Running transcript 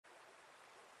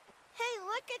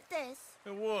look at this.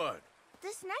 And what?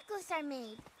 This necklace I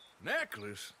made.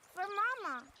 Necklace? For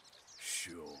Mama.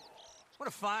 Sure. What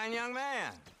a fine young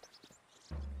man.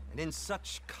 And in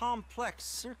such complex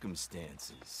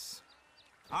circumstances.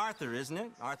 Arthur, isn't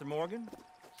it? Arthur Morgan?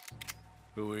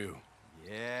 Who are you?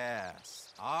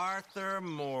 Yes, Arthur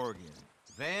Morgan.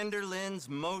 Vanderlyn's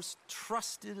most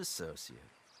trusted associate.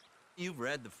 You've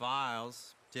read the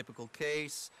files. Typical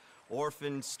case.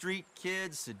 Orphaned street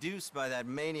kid seduced by that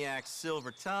maniac's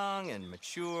silver tongue and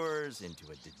matures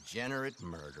into a degenerate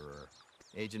murderer.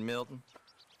 Agent Milton?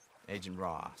 Agent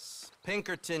Ross.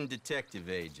 Pinkerton Detective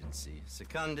Agency,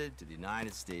 seconded to the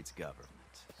United States government.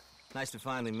 Nice to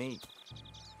finally meet.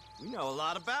 We know a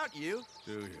lot about you.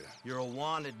 Do you? You're a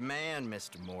wanted man,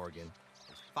 Mr. Morgan.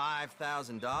 There's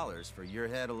 $5,000 for your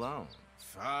head alone.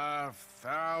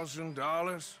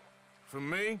 $5,000? For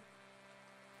me?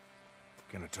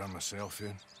 Can I turn myself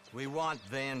in? We want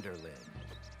Vanderlyn.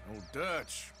 Old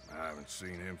Dutch. I haven't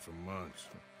seen him for months.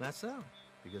 That's so.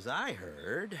 Because I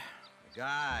heard a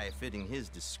guy fitting his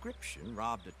description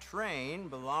robbed a train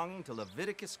belonging to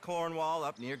Leviticus Cornwall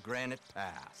up near Granite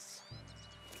Pass.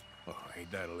 Oh,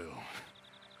 ain't that a little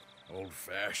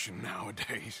old-fashioned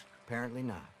nowadays? Apparently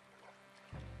not.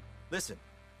 Listen.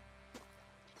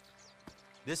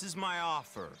 This is my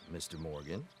offer, Mr.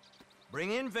 Morgan.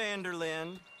 Bring in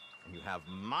Vanderlyn, and you have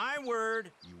my word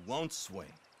you won't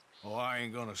swing. Oh, I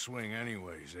ain't gonna swing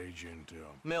anyways, Agent,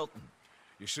 Milton.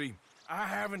 You see, I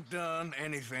haven't done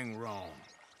anything wrong,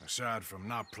 aside from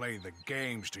not playing the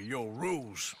games to your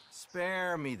rules.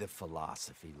 Spare me the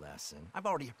philosophy lesson. I've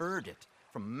already heard it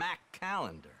from Mac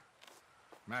Callender.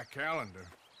 Mac Callender?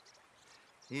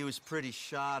 He was pretty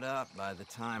shot up by the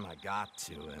time I got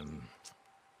to him.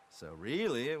 So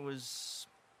really, it was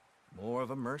more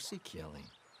of a mercy killing.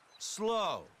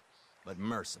 Slow, but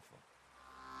merciful.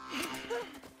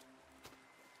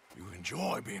 You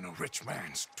enjoy being a rich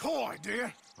man's toy, do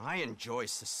you? I enjoy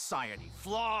society,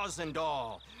 flaws and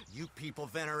all. You people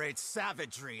venerate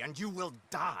savagery, and you will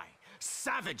die.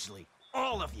 Savagely,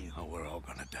 all of you. Oh, we're all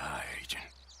gonna die, Agent.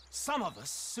 Some of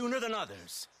us sooner than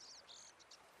others.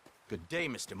 Good day,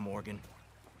 Mr. Morgan.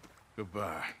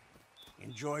 Goodbye.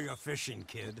 Enjoy your fishing,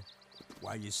 kid,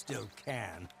 while you still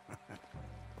can.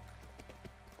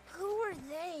 Who are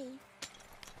they?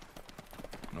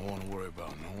 No one to worry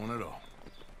about, no one at all.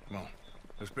 Come on,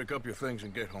 let's pick up your things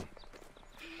and get home.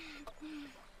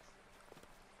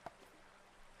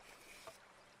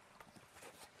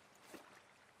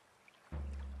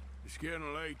 It's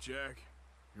getting late, Jack.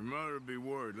 Your mother'll be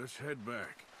worried. Let's head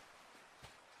back.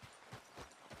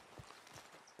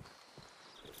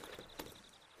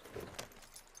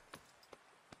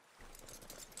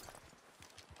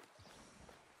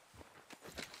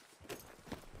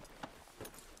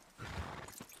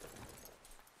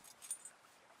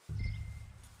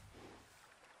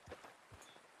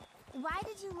 Why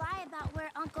did you lie about where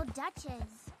Uncle Dutch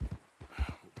is?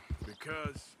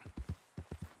 Because...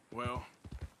 well...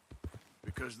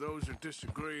 because those are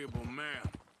disagreeable men.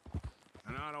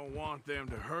 And I don't want them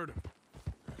to hurt him.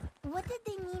 What did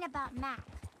they mean about Mac?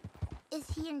 Is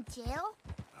he in jail?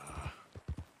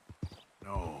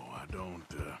 No, I don't,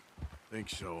 think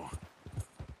so.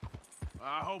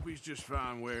 I hope he's just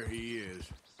fine where he is.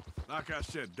 Like I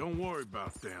said, don't worry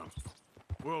about them.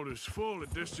 The world is full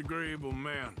of disagreeable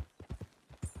men.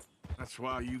 That's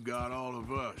why you got all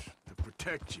of us, to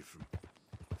protect you from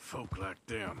folk like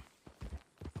them.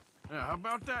 Now, how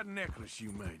about that necklace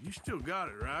you made? You still got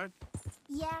it, right?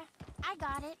 Yeah, I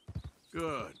got it.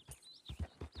 Good.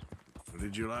 So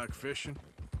did you like fishing?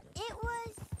 It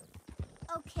was...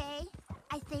 okay,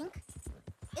 I think.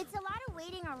 It's a lot of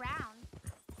waiting around.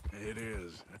 It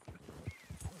is.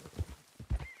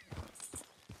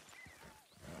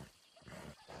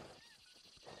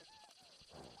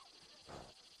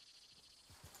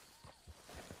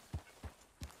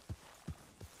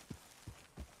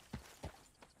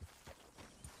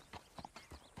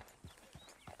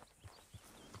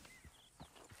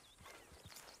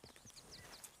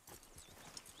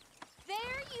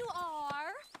 There you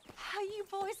are. How you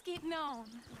boys getting on?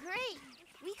 Great!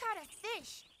 We caught a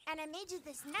fish, and I made you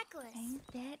this necklace. Ain't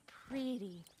that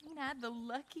pretty? Ain't I the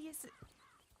luckiest?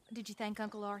 Did you thank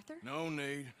Uncle Arthur? No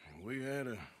need. We had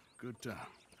a good time.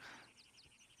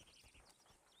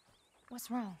 What's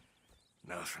wrong?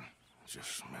 Nothing.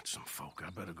 Just met some folk. I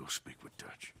better go speak with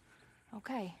Dutch.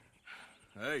 Okay.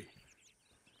 Hey,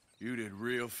 you did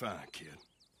real fine, kid.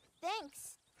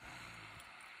 Thanks.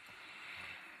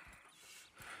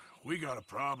 We got a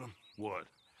problem. What?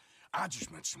 I just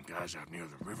met some guys out near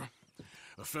the river.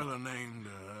 A fella named,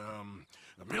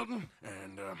 Milton,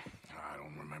 and, I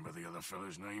don't remember the other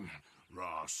fella's name.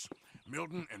 Ross.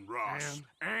 Milton and Ross.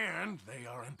 And they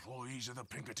are employees of the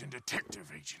Pinkerton Detective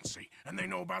Agency. And they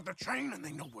know about the train and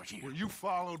they know we're here. Were you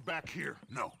followed back here?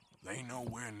 No, they know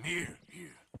we're near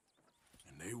here.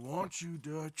 And they want you,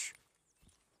 Dutch.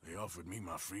 They offered me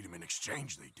my freedom in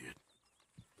exchange, they did.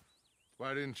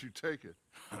 Why didn't you take it?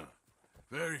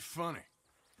 Very funny.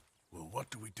 Well, what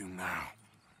do we do now?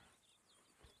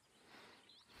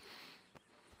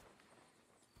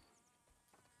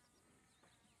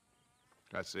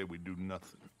 I say we do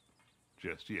nothing.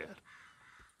 Just yet.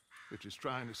 They're just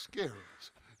trying to scare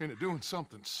us into doing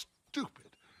something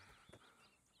stupid.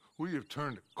 We have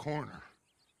turned a corner.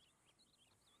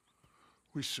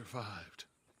 We survived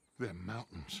them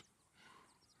mountains.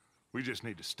 We just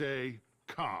need to stay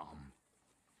calm.